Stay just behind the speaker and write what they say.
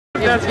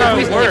that's how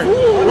it works.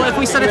 Well, if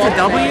we set it to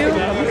W,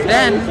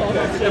 then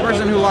the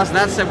person who lost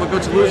that set would go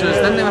to losers.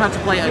 Then they would have to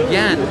play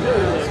again.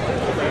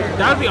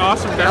 That would be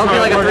awesome. That would be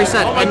like a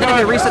 3-set. And then if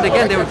they reset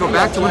again, they would go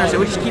back to winners. They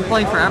would just keep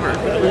playing forever.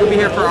 We would be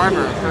here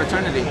forever, for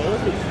eternity.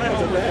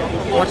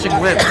 Watching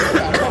Whip.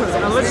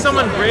 Unless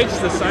someone breaks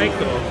the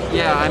cycle.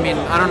 Yeah, I mean,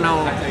 I don't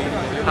know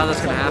how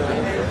that's going to happen.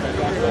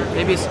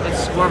 Maybe it's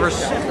whoever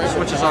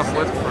switches off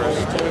Whip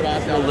first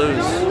will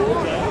lose.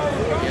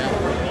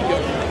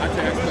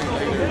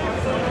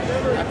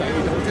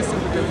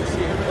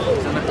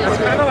 It's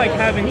kind of like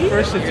having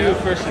first to two,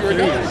 first to threes,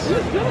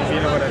 if you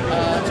know what I mean.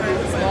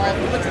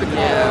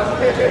 Yeah.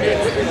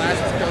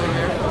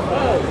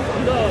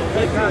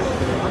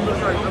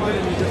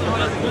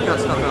 Got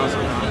stuff else.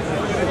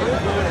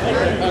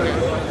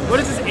 What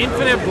is this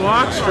infinite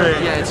block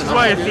string? Yeah, this is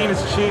why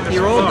Athena's cheating.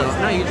 You rolled though.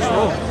 No, you just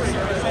roll.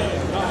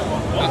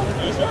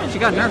 She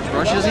got nerfed,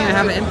 bro. She doesn't even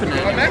have an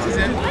infinite.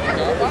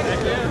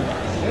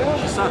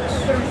 She sucks.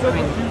 I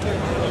mean,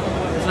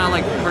 it's not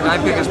like her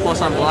dive kick is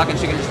plus on block and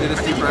she can just do this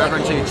to you forever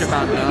until you chip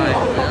out and die.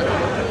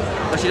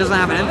 But she doesn't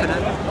have an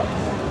infinite.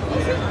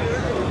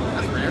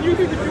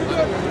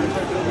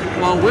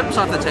 Well, Whip's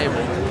off the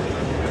table.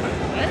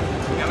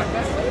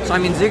 So I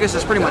mean, Xeagas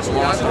is pretty much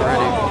lost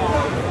already.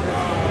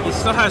 He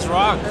still has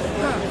rock.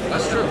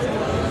 That's true.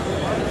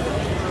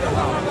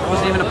 It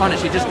wasn't even a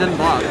punish, he just didn't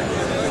block.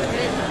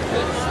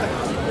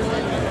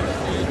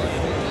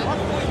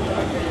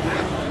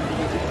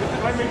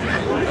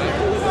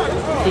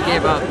 He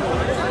gave up.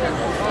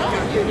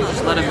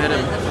 Just let him hit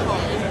him.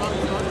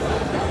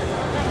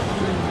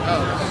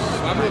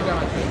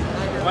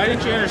 Why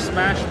didn't you enter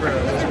Smash Bros?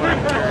 That's what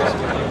I'm curious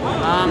about.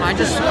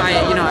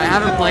 I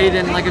haven't played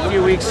in like a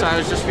few weeks, so I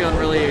was just feeling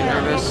really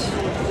nervous.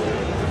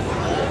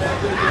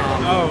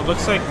 Oh,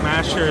 looks like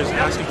Masher is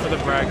asking for the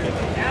bracket.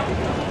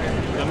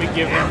 Let me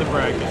give him the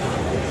bracket.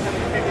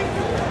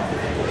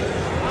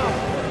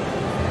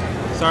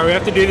 Sorry, we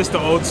have to do this the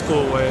old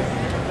school way.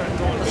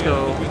 Let's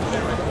go.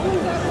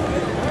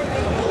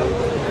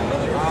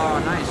 Oh,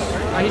 nice.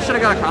 Oh, he should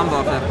have got a combo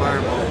off that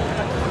fireball.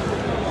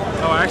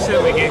 Oh, I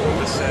accidentally gave him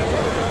the set.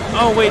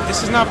 Oh, wait,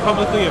 this is not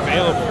publicly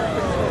available.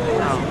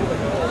 No.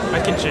 I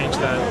can change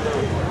that.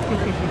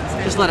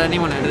 Just let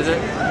anyone edit it.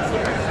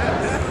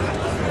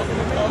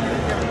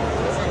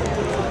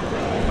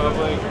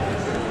 Public.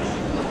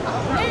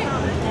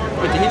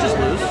 Wait, did he just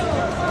lose?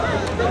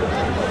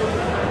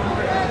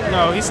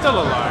 No, he's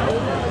still alive.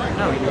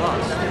 No, he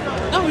lost.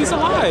 No, he's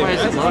alive. Why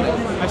is it loading?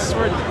 I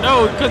swear.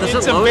 No, because Does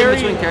it's it a load very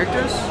in between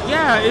characters?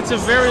 Yeah, it's a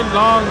very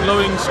long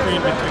loading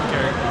screen between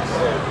characters.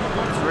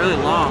 It's really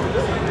long.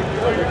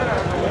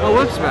 Oh,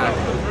 Whip's back.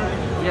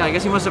 Yeah, I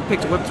guess he must have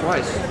picked Whip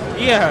twice.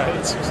 Yeah,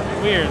 it's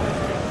weird.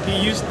 He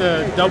used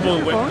the double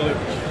whip glitch.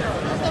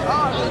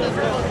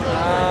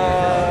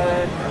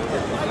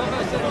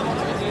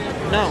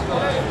 No.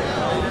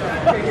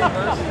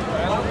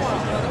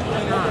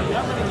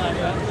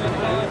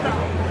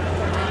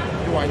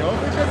 Do I know if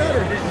they said that,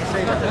 or did he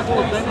say that?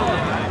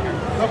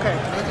 Okay.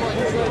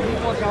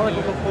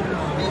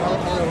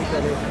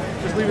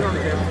 Just leave it on the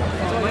table.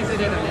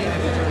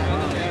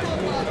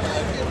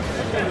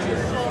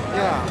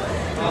 Yeah.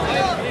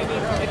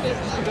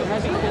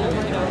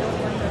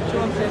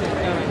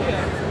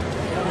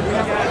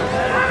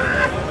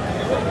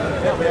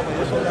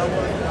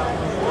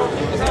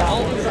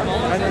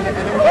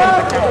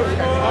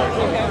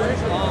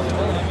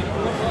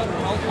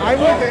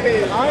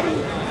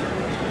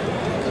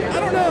 I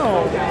don't know.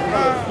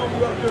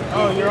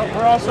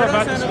 We're also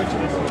about to switch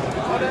this.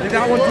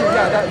 That one, too,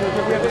 yeah,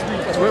 we have this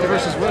week. Whip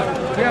versus Whip.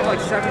 We have like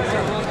 7.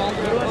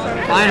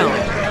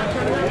 Finally.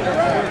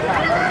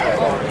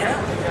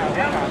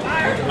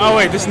 Oh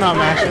wait, this is not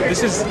Masher.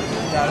 This is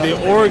the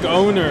org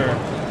owner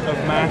of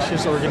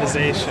Masher's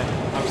organization.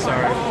 I'm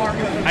sorry.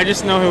 I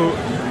just know who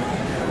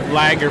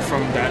Lagger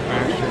from that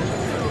Masher.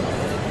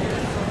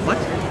 What?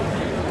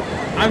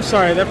 I'm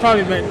sorry, that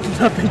probably meant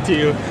nothing to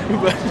you,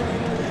 but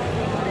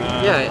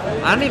yeah,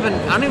 I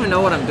don't even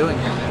know what I'm doing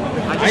here.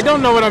 I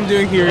don't know what I'm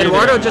doing here.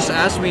 Eduardo either. just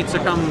asked me to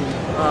come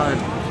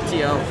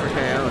TL for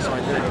KO, so I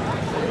did.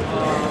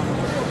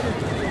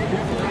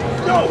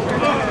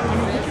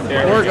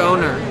 Org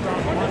owner.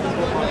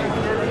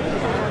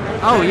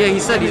 Oh yeah, he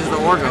said he's the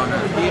org owner.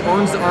 He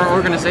owns our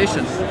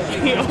organization.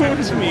 He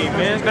owns me,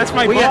 man. That's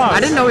my boss. I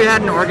didn't know we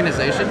had an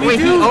organization. Wait,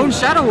 he owns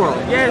Shadow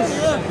World. Yes,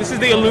 this is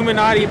the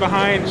Illuminati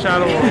behind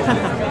Shadow World.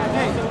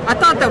 I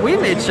thought that we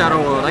made Shadow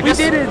World. I guess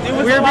did it. It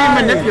was we're live.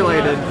 being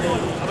manipulated.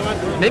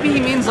 Maybe he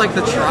means like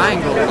the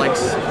triangle, like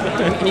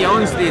he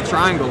owns the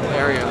triangle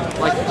area.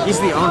 Like he's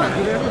the owner.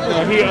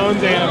 No, he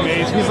owns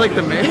Animazement. He's like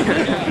the mayor.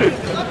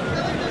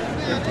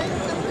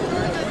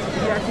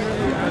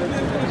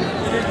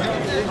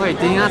 Wait,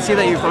 did you not see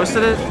that you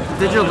posted it?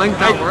 Did your link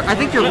not work? I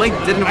think your link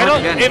didn't work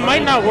again. It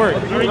might not work.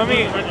 Let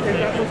me,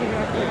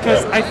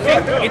 because I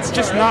think it's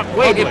just not.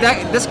 Wait, if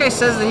this guy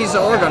says that he's the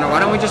org owner, why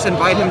don't we just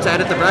invite him to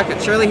edit the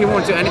bracket? Surely he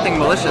won't do anything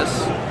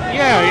malicious.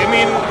 Yeah, I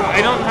mean,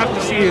 I don't have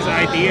to see his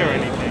ID or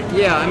anything.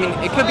 Yeah, I mean,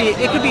 it could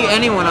be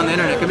anyone on the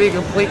internet. It could be a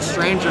complete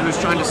stranger who's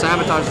trying to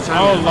sabotage the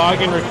tournament. Oh,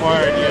 login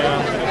required,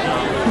 yeah.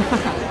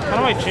 How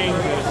do I change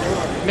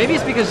this? Maybe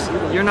it's because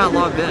you're not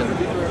logged in.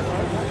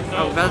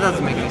 Oh, that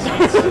doesn't make any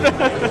sense.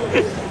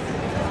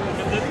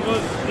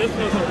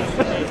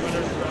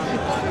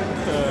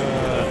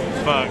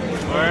 Fuck.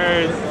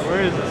 Where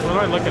is this? What am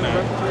I looking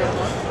at?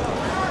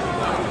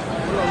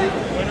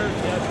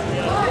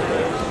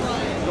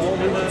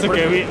 It's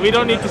okay, we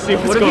don't need to see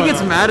what's What if going he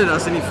gets on. mad at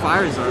us and he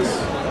fires us?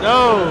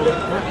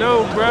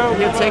 No, bro.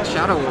 He'll take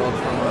Shadow World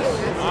from us.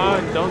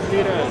 Don't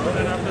do that.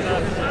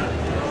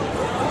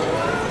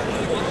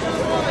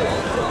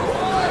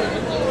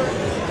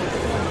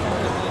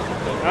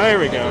 Oh, here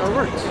we go. It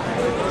worked.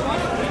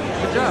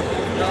 Good job.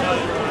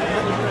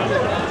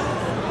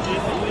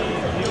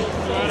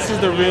 This is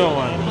the real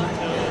one.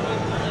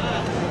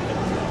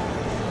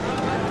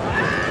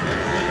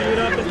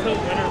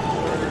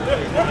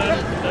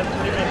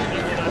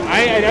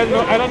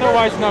 I don't know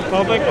why it's not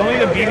public. Only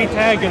the BB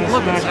tag and the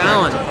Look, Smash it's tag.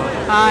 Alan.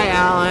 Hi,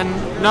 Alan.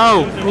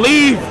 No,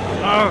 leave!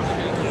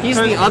 He's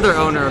the other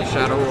owner of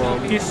Shadow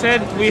World. He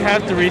said we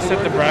have to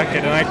reset the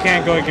bracket, and I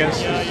can't go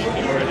against his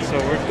word, so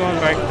we're going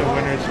back to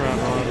winners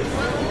round one.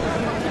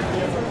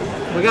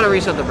 We gotta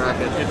reset the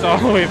bracket. It's all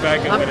the way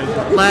back at winners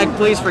round. Lag,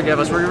 please forgive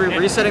us. We're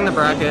resetting the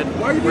bracket.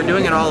 We're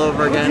doing it all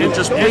over again.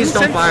 Just please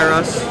don't fire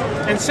us.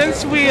 And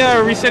since we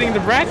are resetting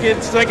the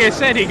brackets, like I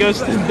said, he goes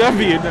to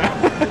W now.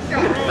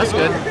 That's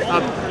good.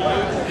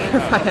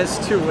 Purify has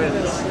 2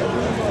 wins.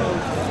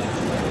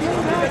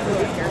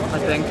 I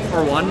think.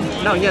 Or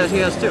 1? No, yeah, he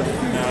has 2.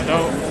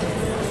 No,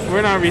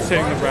 we're not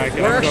resetting the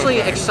bracket. We're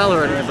actually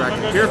accelerating the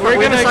bracket. Purify,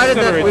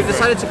 we've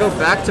decided to go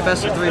back to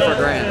best of 3 for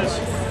grands.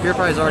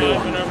 Purify has already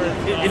won.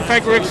 In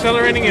fact, we're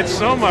accelerating it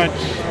so much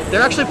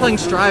They're actually playing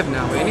Strive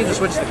now. We need to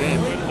switch the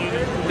game.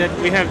 that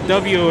we have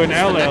W and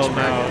LL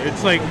now.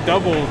 It's like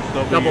double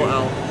W. Double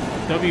L.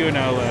 W and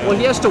LL. Well,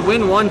 he has to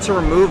win 1 to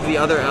remove the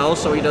other L,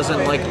 so he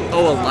doesn't like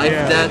owe a life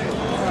debt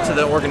to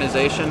the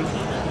organization.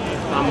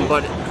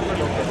 But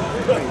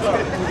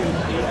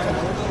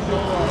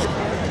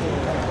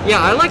yeah,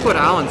 I like what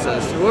Alan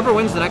says. Whoever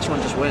wins the next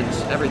one just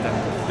wins everything.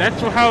 That's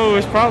how it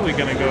was probably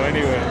going to go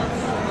anyway.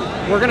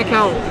 We're gonna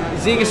count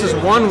Xeagas'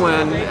 1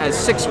 win as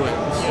 6 wins,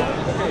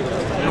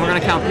 and we're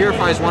gonna count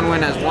Purify's 1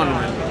 win as 1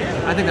 win.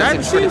 I think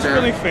that seems pretty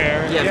really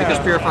fair. Yeah, because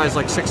Purify is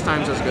like 6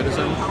 times as good as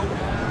him.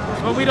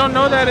 Well, we don't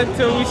know that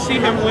until we see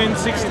him win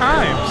 6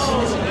 times.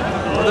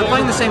 Well, they're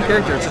playing the same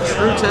character. It's a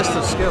true test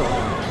of skill.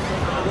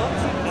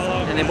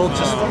 And they both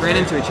just ran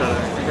into each other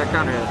and got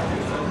counter hit.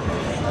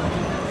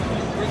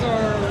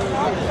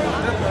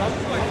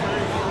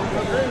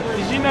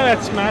 Did you know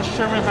that Smash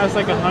Tournament has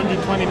like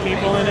 120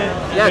 people in it?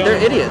 Yeah, they're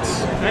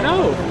idiots. I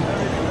know.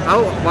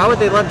 Why would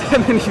they let that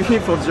many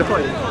people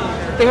join?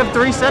 They have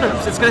 3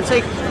 setups. It's gonna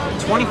take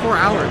 24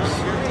 hours.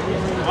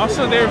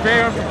 Also, they were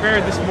very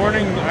unprepared this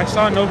morning. I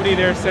saw nobody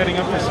there setting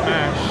up for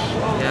Smash.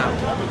 Yeah.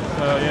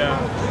 So yeah.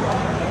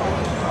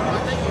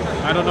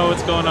 I don't know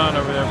what's going on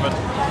over there, but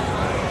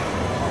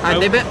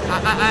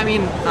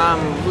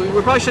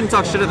We probably shouldn't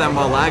talk shit to them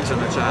while Lag's in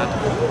the chat.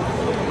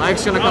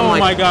 Lag's gonna come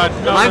my God.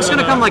 No, Lag's no,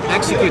 gonna come like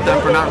execute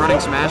them for not running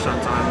Smash on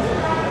time.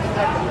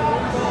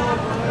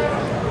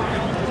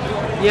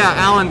 Yeah,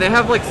 Alan, they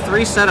have like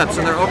 3 setups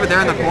and they're over there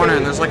in the corner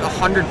and there's like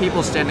 100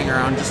 people standing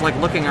around just like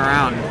looking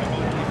around.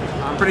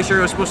 I'm pretty sure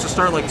it was supposed to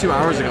start like 2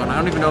 hours ago and I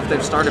don't even know if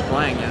they've started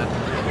playing yet.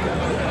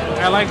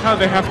 I like how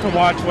they have to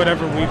watch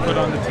whatever we put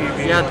on the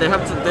TV. Yeah, they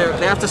have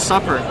to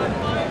suffer.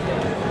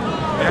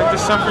 They have to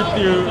suffer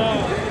through.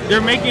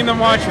 They're making them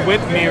watch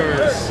with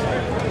mirrors.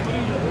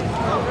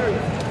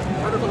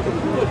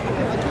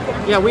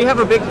 Yeah, we have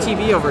a big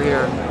TV over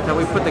here that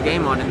we put the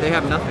game on, and they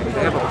have nothing.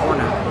 They have a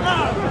corner,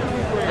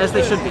 as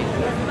they should be.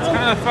 It's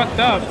kind of fucked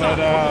up, but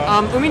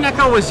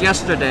Umineko was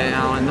yesterday,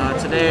 Alan.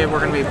 Today we're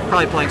gonna be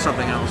probably playing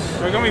something else.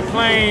 we're gonna be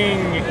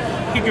playing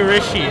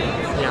Higurashi.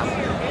 Yeah.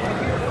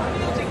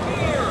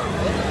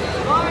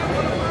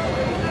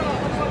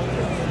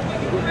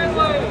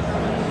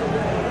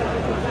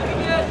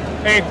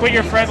 Hey, quit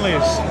your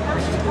friendlies.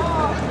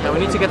 Yeah, we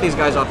need to get these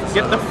guys off the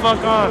Get the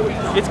fuck off.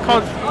 It's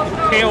called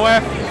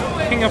KOF,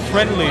 King of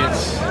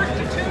Friendlies.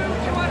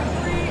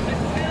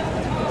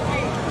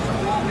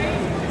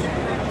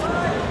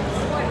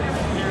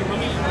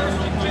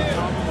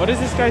 What is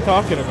this guy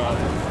talking about?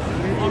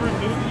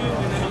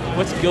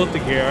 What's Guilty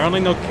Gear? I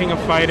only know King of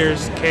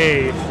Fighters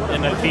K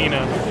and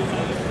Athena.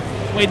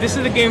 Wait, this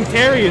is the game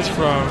Terry is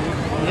from.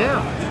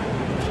 Yeah.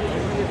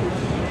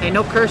 Hey,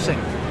 no cursing.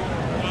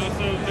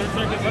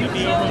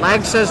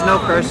 Lag says no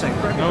cursing.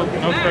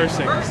 No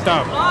cursing.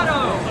 Stop.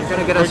 You're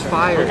gonna get us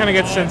fired. We're gonna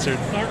get censored.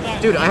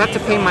 Dude, I have to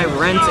pay my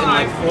rent in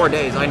like 4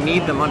 days. I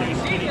need the money.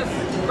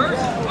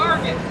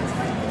 Target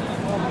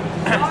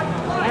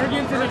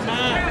to the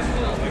max.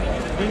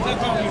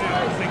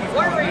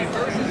 Warrior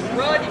versus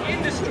Rudd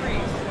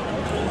Industries.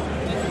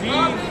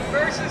 Rudd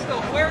versus the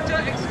Huerta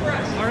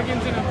Express.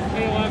 Argentina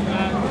KOF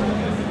map.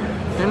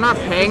 They're not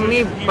paying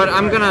me, but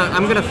I'm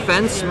gonna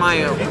fence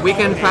my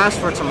weekend pass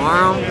for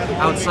tomorrow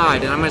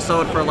outside, and I'm gonna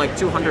sell it for like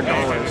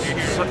 $200.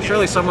 So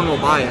surely someone will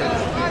buy it.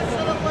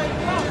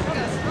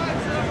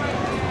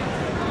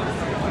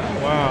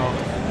 Wow.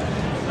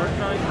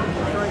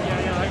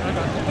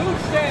 Food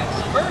stamps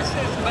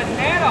versus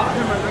banana.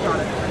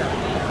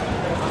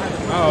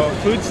 Oh,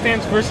 food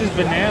stamps versus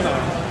banana.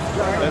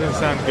 Doesn't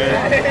sound good.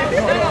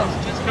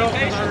 Just be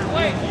patient,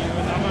 wait.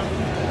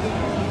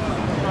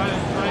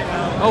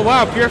 Oh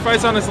wow,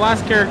 Purify's on his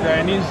last character.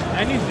 I knew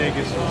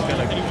Xeagas was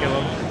gonna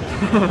kill him.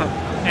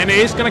 And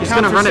he's gonna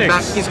count for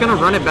 6. He's gonna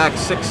run it back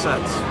 6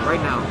 sets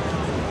right now.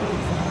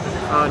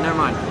 Never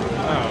mind.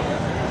 Oh.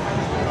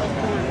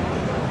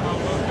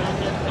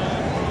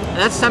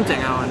 That's tempting,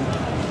 Alan.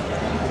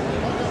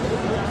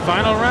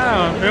 Final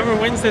round. Whoever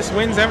wins this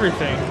wins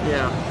everything.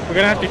 Yeah. We're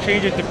gonna have to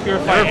change it to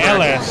Purify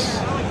LS.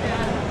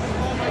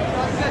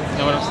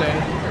 Know what I'm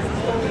saying?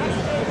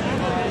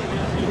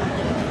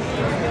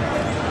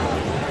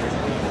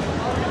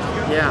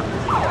 Yeah.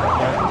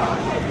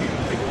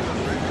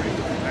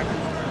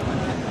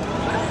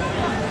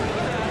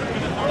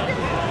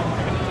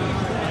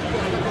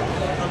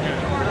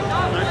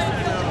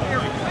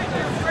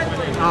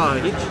 Oh,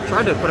 he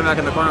tried to put him back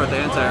in the corner with the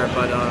anti-air,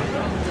 but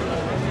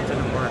it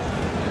didn't work.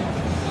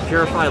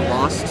 Purify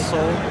lost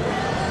soul.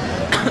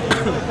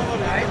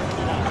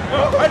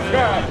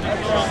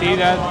 See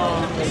that?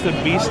 It's the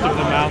beast of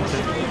the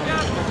mountain.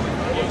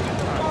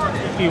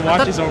 He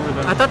watches over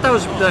them. I thought that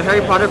was the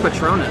Harry Potter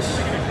Patronus.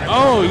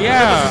 Oh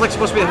yeah. This is like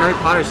supposed to be the Harry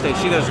Potter stage.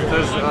 See, there's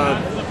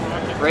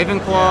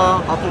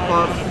Ravenclaw,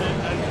 Hufflepuff.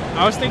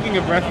 I was thinking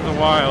of Breath of the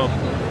Wild.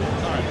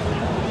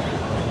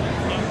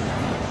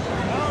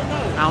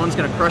 Alan's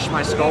gonna crush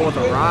my skull with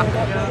a rock.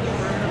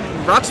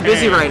 Rock's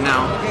busy right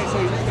now.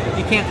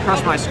 He can't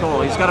crush my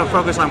skull. He's got to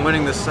focus on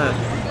winning this set.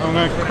 I'm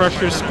gonna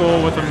crush your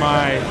skull with a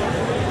my.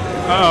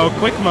 Uh oh,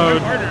 quick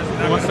mode.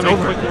 He wants to make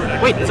quick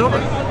mode. Wait, it's over.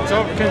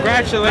 So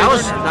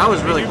congratulations. That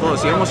was really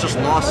close. He almost just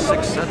lost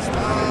 6 sets there.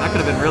 I mean, that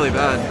could have been really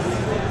bad.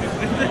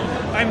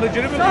 I'm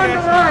legitimately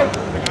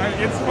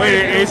Wait,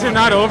 is it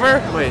not over?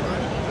 Wait,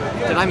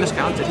 did I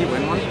miscount? Did he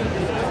win one?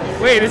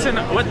 Wait, is it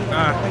not, what?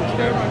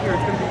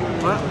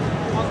 What?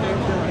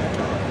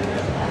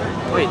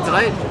 Wait, did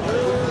I?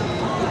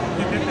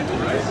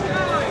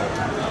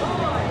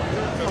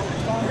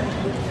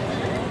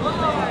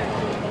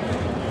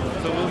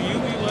 So will you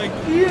be like,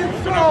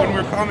 when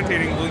we're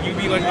commentating, will you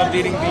be like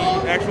updating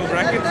the actual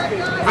brackets? They're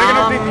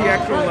gonna update the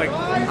actual like.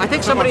 I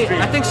think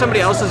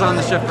somebody else is on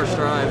the ship for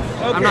Strive.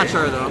 Okay. I'm not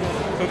sure though.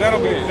 So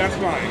that's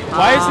fine.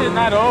 Why is it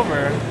not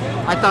over?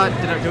 I thought,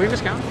 did we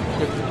miscount?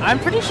 I'm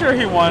pretty sure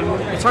he won.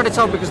 It's hard to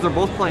tell because they're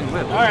both playing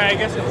whip. Alright, I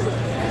guess it's.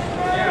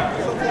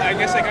 Yeah, I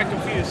guess I got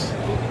confused.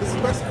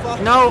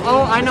 No,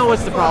 oh, I know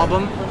what's the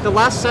problem. The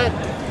last set,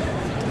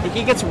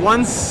 he gets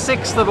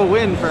 1/6 of a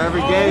win for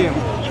every game.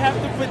 You have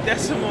to put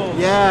decimals.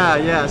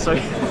 Yeah, so. I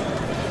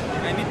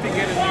need to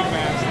get a new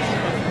mask.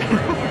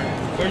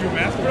 Oh, your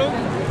mask broke?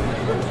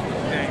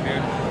 Dang,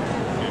 dude.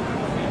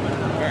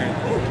 Alright.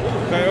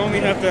 So I only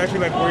have to actually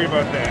like worry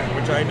about that,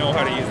 which I know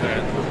how to use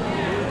that.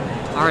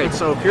 Alright,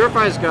 so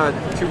Purify's got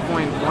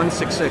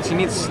 2.166. He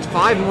needs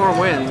 5 more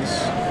wins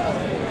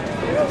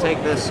to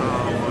take this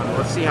on.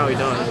 Let's see how he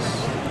does.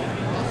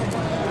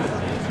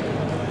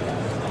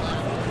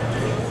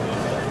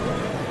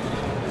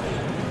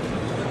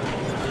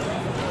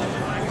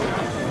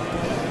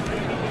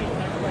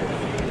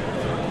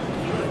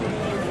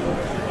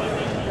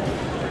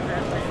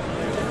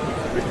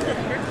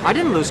 I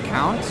didn't lose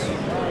count.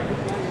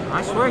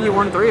 I swear he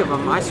won 3 of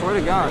them. I swear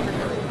to God.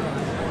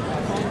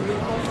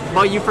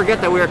 But you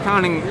forget that we are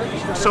counting.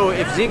 So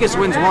if Xeagas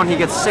wins 1, he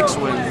gets 6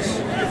 wins.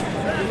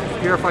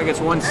 Purify gets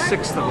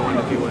 1/6 of a win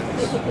if he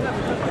wins.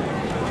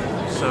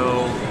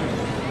 So.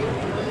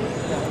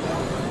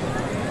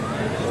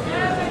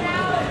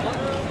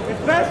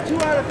 It's best 2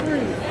 out of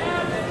 3.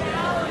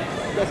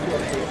 Best 2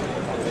 out of 3.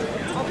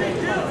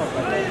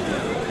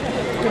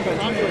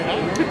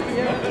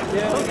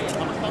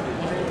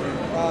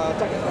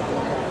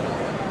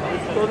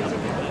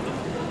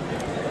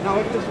 Now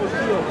if this was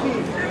TOP,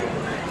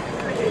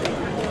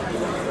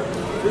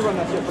 we run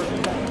that shit first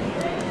time.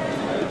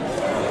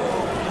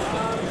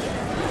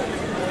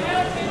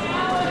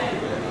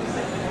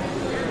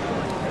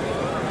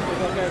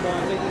 Okay, go on,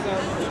 take this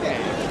out.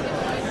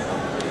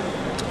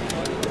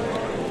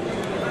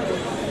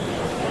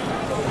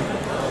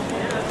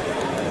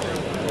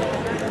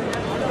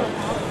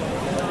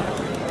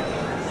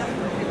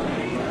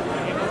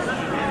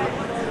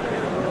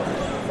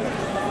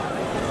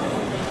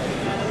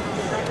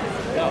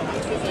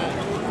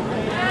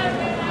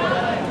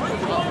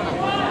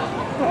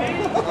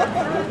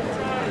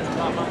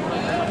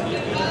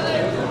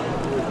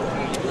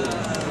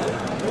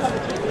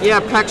 Yeah,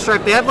 Pack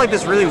Stripe, they have like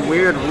this really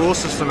weird rule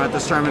system at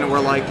this tournament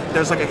where like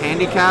there's like a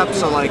handicap,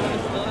 so like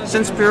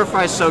since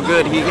Purify's so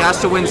good, he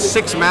has to win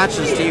 6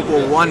 matches to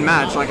equal 1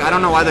 match. Like I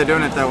don't know why they're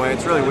doing it that way.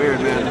 It's really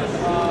weird, man.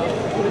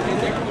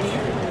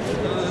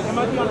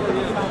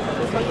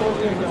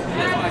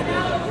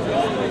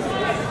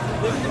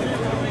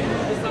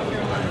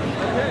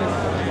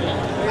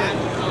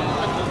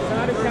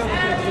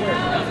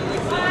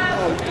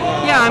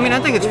 mean, I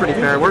think it's pretty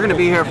fair. We're going to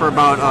be here for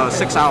about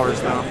 6 hours,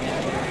 though.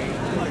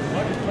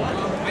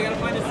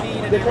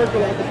 The first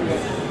one I have to do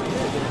that.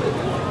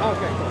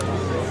 Okay.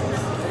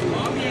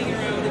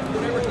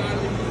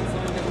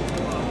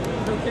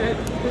 Okay.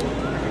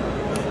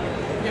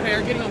 Yeah, hey, are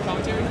you getting on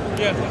commentary?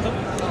 Yeah.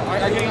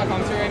 Are you getting on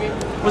commentary, I mean?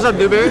 What's up,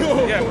 Dewberry?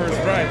 Yeah, for his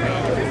ride.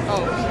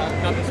 Oh,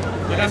 not this one.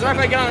 Is it right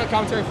if I get on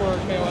commentary for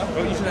KOF?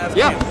 Well, you should ask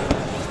Yeah. him.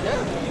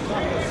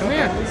 Come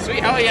here. Sweet,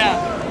 hell yeah.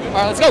 All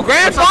right, let's go.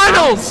 Grand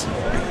Finals!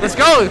 Let's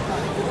go.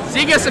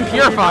 Xeagas and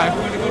Purify.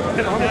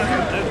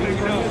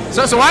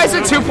 So why is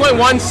it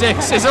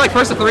 2.16? Is it like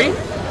first to 3?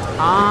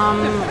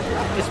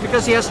 It's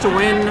because he has to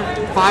win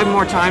 5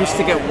 more times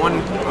to get 1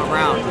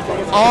 round.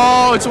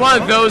 Oh, it's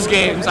one of those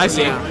games. I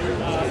see. Yeah.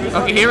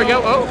 Okay, here we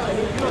go. Oh.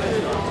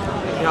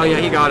 Oh yeah,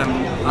 he got him.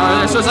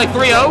 So it's like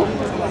 3-0?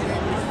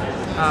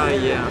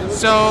 Yeah.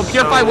 So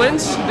Purify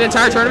wins the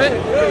entire tournament?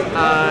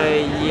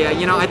 Yeah,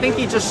 you know, I think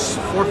he just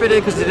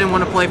forfeited because he didn't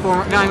want to play 4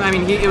 more. I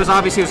mean, it was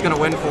obvious he was going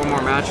to win 4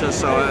 more matches,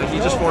 so he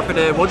just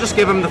forfeited. We'll just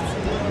give him the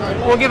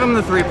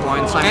 3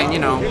 points. I mean, you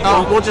know,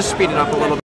 we'll just speed it up a little bit.